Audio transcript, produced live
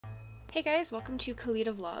Hey guys, welcome to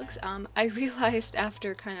Khalida Vlogs. I realized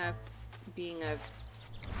after kind of being a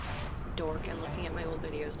dork and looking at my old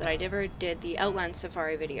videos that I never did the Outland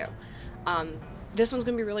Safari video. This one's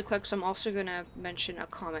gonna be really quick, so I'm also gonna mention a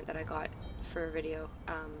comment that I got for a video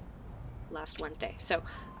last Wednesday. So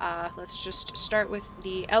let's just start with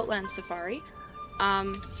the Outland Safari.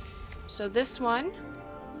 So this one,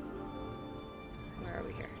 where are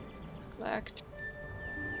we here? Collect.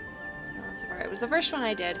 Outland Safari. It was the first one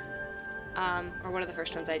I did. Or one of the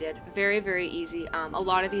first ones I did. Very, very easy. A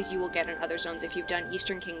lot of these you will get in other zones if you've done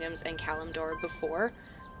Eastern Kingdoms and Kalimdor before,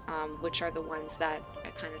 which are the ones that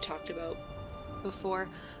I kind of talked about before.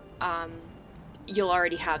 You'll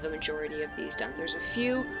already have the majority of these done. There's a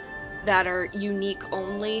few that are unique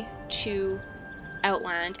only to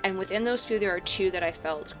Outland, and within those few there are two that I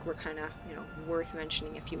felt were kind of, worth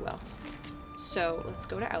mentioning, if you will. So let's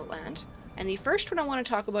go to Outland. And the first one I want to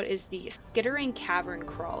talk about is the Skittering Cavern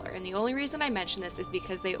Crawler. And the only reason I mention this is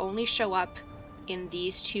because they only show up in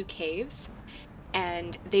these two caves.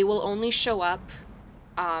 And they will only show up,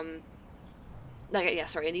 in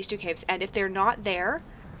these two caves. And if they're not there,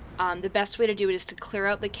 the best way to do it is to clear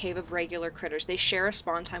out the cave of regular critters. They share a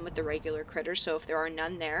spawn time with the regular critters, so if there are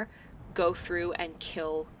none there, go through and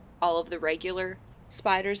kill all of the regular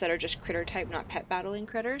spiders that are just critter type, not pet battling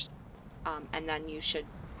critters. And then you should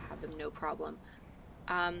have them no problem.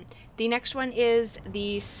 The next one is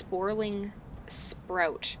the Sporling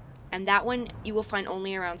Sprout, and that one you will find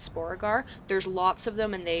only around Sporagar. There's lots of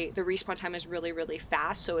them, and the respawn time is really, really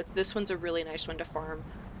fast, so this one's a really nice one to farm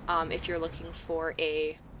if you're looking for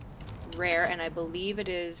a rare, and I believe it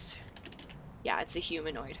is, yeah, it's a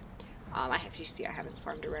humanoid. I haven't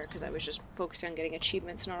farmed a rare because I was just focusing on getting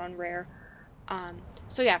achievements, not on rare.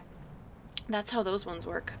 So yeah, that's how those ones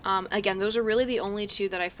work. Again, those are really the only two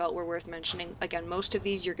that I felt were worth mentioning. Again, most of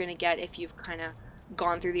these you're going to get if you've kind of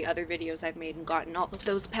gone through the other videos I've made and gotten all of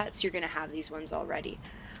those pets. You're going to have these ones already.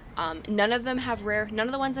 None of them have rare. None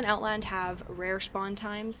of the ones in Outland have rare spawn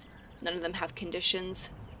times. None of them have conditions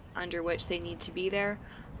under which they need to be there.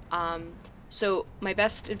 So my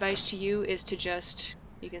best advice to you is to just,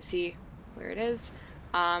 you can see where it is.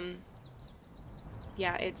 Yeah,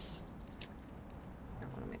 it's,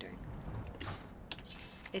 what am I doing?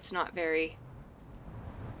 It's not very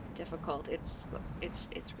difficult. It's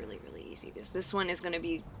really, really easy. This one is going to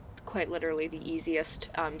be quite literally the easiest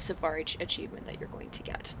Safari achievement that you're going to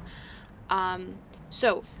get.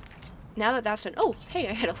 So now that that's done, oh hey,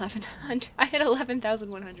 I hit 1100. I hit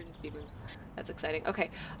 11,100 achievements. That's exciting. Okay.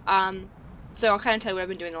 So I'll kind of tell you what I've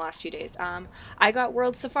been doing the last few days. I got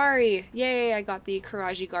World Safari. Yay! I got the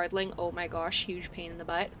Karaji Guardling. Oh my gosh, huge pain in the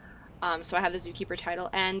butt. So I have the Zookeeper title,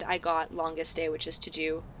 and I got Longest Day, which is to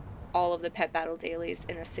do all of the pet battle dailies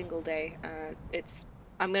in a single day.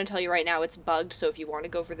 I'm going to tell you right now, it's bugged, so if you want to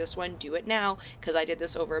go for this one, do it now, because I did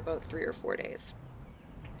this over about 3 or 4 days.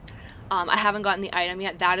 I haven't gotten the item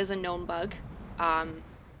yet. That is a known bug.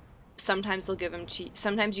 Sometimes they'll give them to you.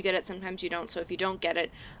 Sometimes you get it, sometimes you don't, so if you don't get it,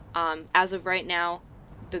 as of right now,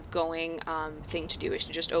 the going thing to do is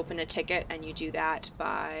to just open a ticket, and you do that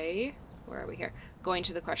by, where are we here? Going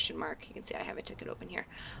to the question mark. You can see I have a ticket open here.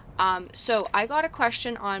 So I got a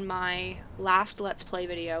question on my last Let's Play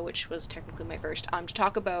video, which was technically my first, to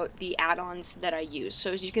talk about the add-ons that I use.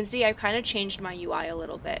 So as you can see, I've kind of changed my UI a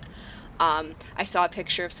little bit. I saw a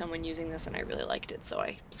picture of someone using this and I really liked it, so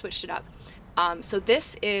I switched it up. So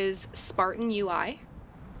this is Spartan UI,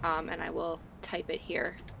 and I will type it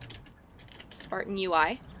here. Spartan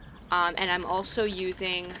UI. And I'm also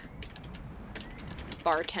using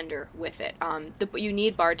Bartender with it. You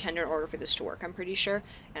need Bartender in order for this to work, I'm pretty sure,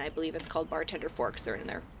 and I believe it's called Bartender Forks. They're in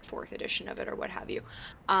their 4th edition of it, or what have you.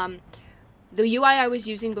 The UI I was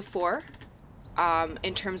using before,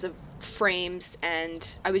 in terms of frames,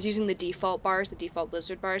 and I was using the default bars, the default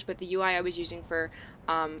Blizzard bars, but the UI I was using for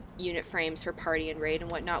unit frames for party and raid and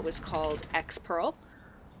whatnot was called Xpearl.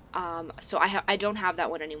 So I don't have that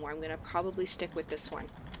one anymore. I'm going to probably stick with this one.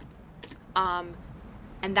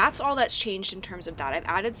 And that's all that's changed in terms of that. I've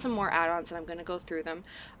added some more add-ons and I'm going to go through them.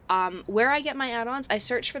 Where I get my add-ons, I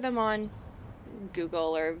search for them on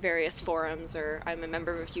Google or various forums, or I'm a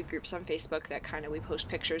member of a few groups on Facebook that kind of, we post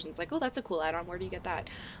pictures and it's like, oh, that's a cool add-on, where do you get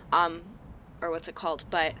that? Or what's it called?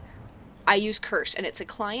 But I use Curse, and it's a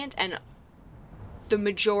client, and the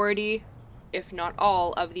majority, if not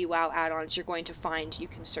all, of the WoW add-ons you're going to find you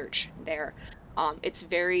can search there. It's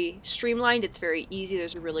very streamlined, it's very easy,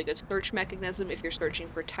 there's a really good search mechanism if you're searching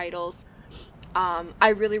for titles.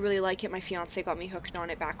 I really, really like it. My fiance got me hooked on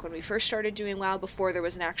it back when we first started doing WoW, before there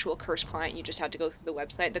was an actual Curse client. You just had to go through the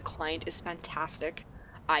website. The client is fantastic.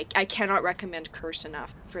 I cannot recommend Curse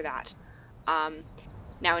enough for that.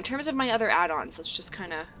 Now, in terms of my other add-ons, let's just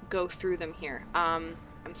kind of go through them here. I'm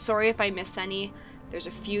sorry if I miss any. There's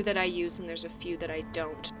a few that I use and there's a few that I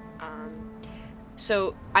don't.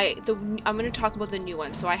 So I'm going to talk about the new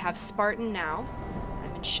ones. So I have Spartan now.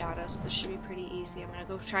 I'm in shadow, so this should be pretty easy. I'm going to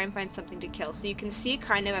go try and find something to kill. So you can see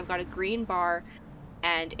kind of I've got a green bar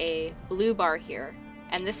and a blue bar here.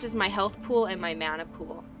 And this is my health pool and my mana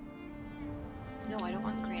pool. No, I don't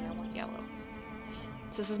want green, I want yellow.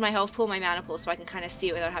 So this is my health pool, my mana pool, so I can kind of see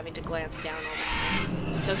it without having to glance down all the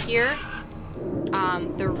time. So here,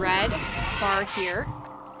 the red bar here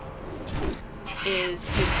is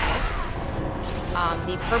his health.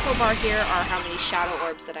 The purple bar here are how many shadow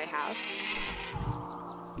orbs that I have.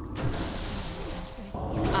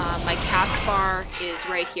 My cast bar is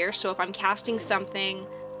right here, so if I'm casting something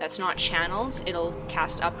that's not channeled, it'll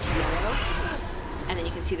cast up to yellow. And then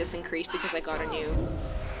you can see this increase because I got a new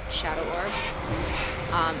shadow orb.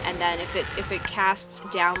 And then if it casts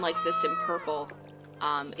down like this in purple,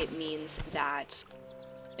 it means that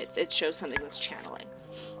it shows something that's channeling.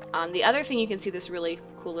 The other thing you can see, this really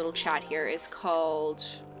cool little chat here, is called...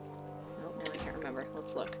 Oh, no, I can't remember.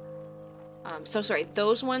 Let's look. So sorry,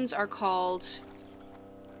 those ones are called...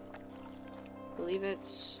 I believe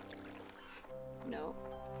it's... No.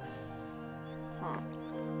 Huh.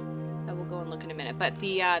 I will go and look in a minute. But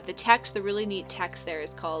the text, the really neat text there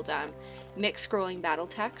is called mixed scrolling battle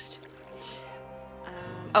text.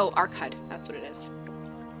 Oh, Arc HUD. That's what it is.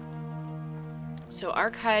 So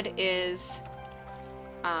Arc HUD is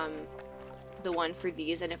the one for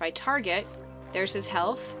these, and if I target, there's his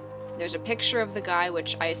health. There's a picture of the guy,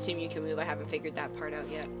 which I assume you can move. I haven't figured that part out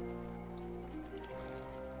yet.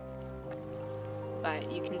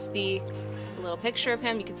 But you can see a little picture of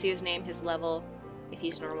him. You can see his name, his level, if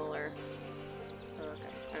he's normal or... Oh, okay.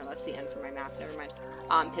 I don't know, that's the end for my map. Never mind.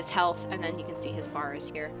 His health, and then you can see his bar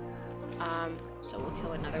is here. So we'll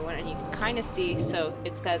kill another one, and you can kind of see, so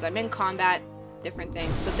it says I'm in combat, different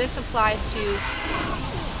things. So this applies to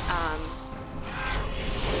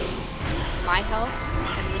my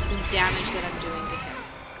health, and this is damage that I'm doing to him.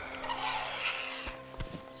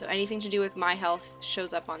 So anything to do with my health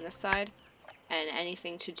shows up on this side, and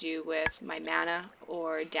anything to do with my mana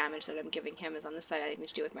or damage that I'm giving him is on this side. Anything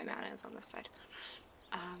to do with my mana is on this side.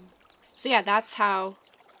 So yeah, that's how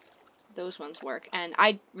those ones work, and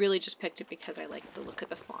I really just picked it because I like the look of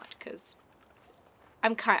the font, because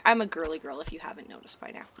I'm a girly girl, if you haven't noticed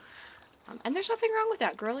by now. And there's nothing wrong with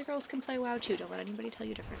that. Girly girls can play WoW too. Don't let anybody tell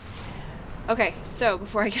you different. Okay, so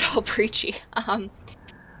before I get all preachy,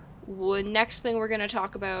 next thing we're going to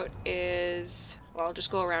talk about is, well, I'll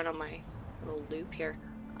just go around on my little loop here.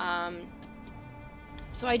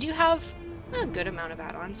 So I do have a good amount of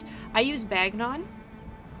add-ons. I use Bagnon,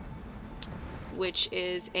 which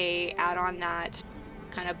is a add-on that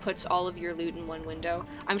kind of puts all of your loot in one window.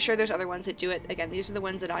 I'm sure there's other ones that do it. Again, these are the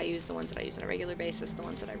ones that I use, on a regular basis, the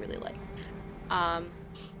ones that I really like.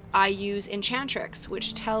 I use Enchantrix,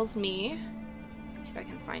 which tells me... Let's see if I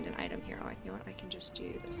can find an item here. Oh, you know what? I can just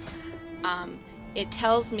do this. It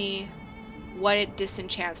tells me what it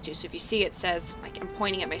disenchants to. So if you see, it says, like, I'm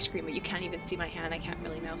pointing at my screen, but you can't even see my hand. I can't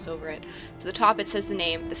really mouse over it. To the top, it says the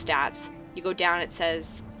name, the stats. You go down, it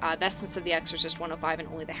says Vestments of the Exorcist 105, and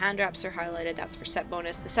only the hand wraps are highlighted. That's for set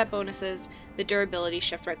bonus. The set bonuses, the durability,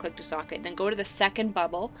 shift right click to socket. Then go to the second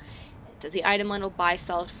bubble. It says the item line will buy,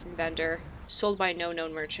 sell from vendor, sold by no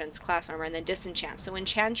known merchants, class armor, and then disenchant. So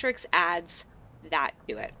Enchantrix adds that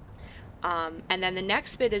to it. And then the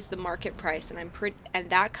next bit is the market price, and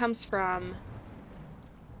that comes from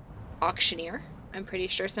Auctioneer. I'm pretty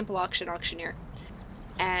sure, Simple Auction, Auctioneer.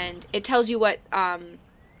 And it tells you what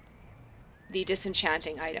the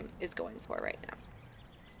disenchanting item is going for right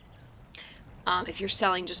now. If you're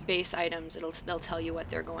selling just base items, they'll tell you what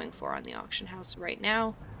they're going for on the auction house right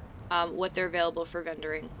now, what they're available for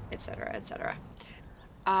vendoring, etc., etc.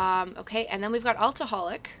 Okay, and then we've got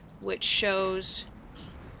Altaholic, which shows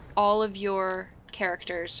all of your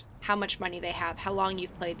characters, how much money they have, how long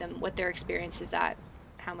you've played them, what their experience is at,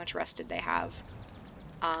 how much rested they have.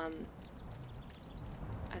 I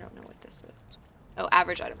don't know what this is. Oh,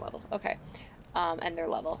 average item level. Okay. And their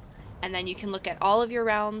level. And then you can look at all of your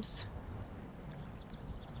realms,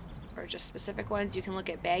 or just specific ones. You can look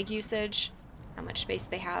at bag usage, how much space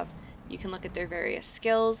they have. You can look at their various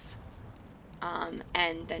skills,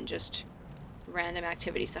 and then just random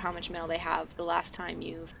activity. So how much mail they have the last time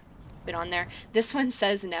you've been on there. This one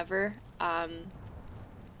says never.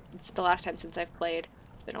 It's the last time since I've played.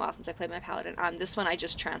 It's been a while since I played my paladin. This one I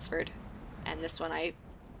just transferred, and this one I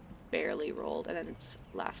barely rolled, and then it's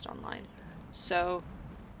last online. So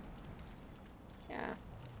yeah.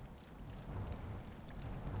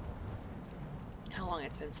 Oh, long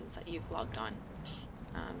it's been since you've logged on.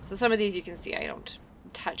 So some of these you can see I don't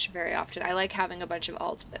touch very often. I like having a bunch of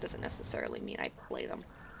alts, but that doesn't necessarily mean I play them.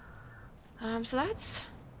 So that's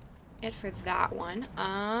it for that one.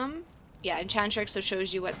 Yeah, Enchantrix, so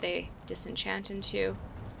shows you what they disenchant into,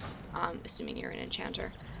 assuming you're an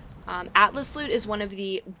enchanter. Atlas Loot is one of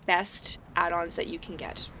the best add-ons that you can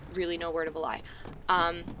get. Really, no word of a lie.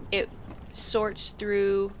 It sorts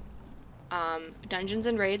through dungeons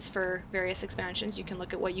and raids for various expansions. You can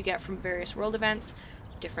look at what you get from various world events,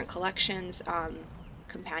 different collections,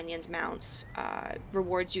 companions, mounts,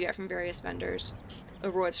 rewards you get from various vendors,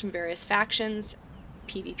 rewards from various factions,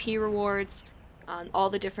 PvP rewards, all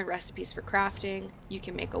the different recipes for crafting. You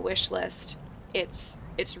can make a wish list. It's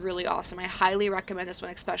really awesome. I highly recommend this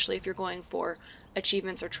one, especially if you're going for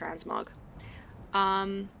achievements or transmog.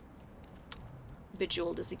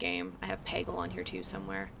 Bejeweled is a game. I have Peggle on here too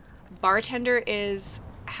somewhere. Bartender is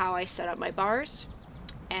how I set up my bars,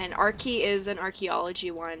 and Archie is an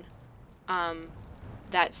archaeology one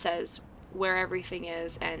that says where everything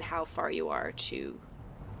is and how far you are to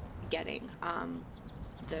getting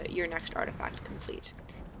your next artifact complete.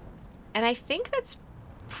 And I think that's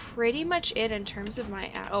pretty much it in terms of my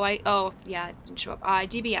yeah, it didn't show up.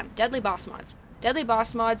 DBM, Deadly Boss Mods. Deadly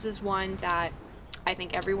Boss Mods is one that I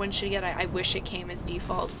think everyone should get. I wish it came as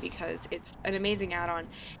default because it's an amazing add-on,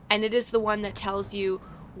 and it is the one that tells you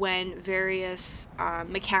when various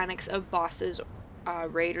mechanics of bosses,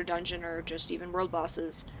 raid or dungeon or just even world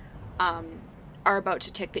bosses, are about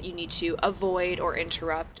to tick that you need to avoid or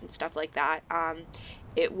interrupt and stuff like that.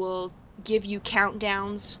 It will give you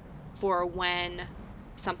countdowns for when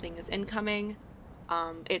something is incoming.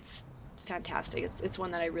 It's fantastic. It's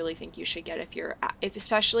one that I really think you should get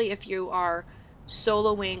especially if you are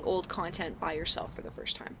soloing old content by yourself for the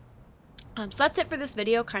first time. So that's it for this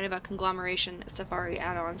video, kind of a conglomeration Safari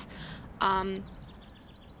add-ons.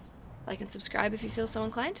 Like and subscribe if you feel so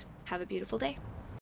inclined. Have a beautiful day.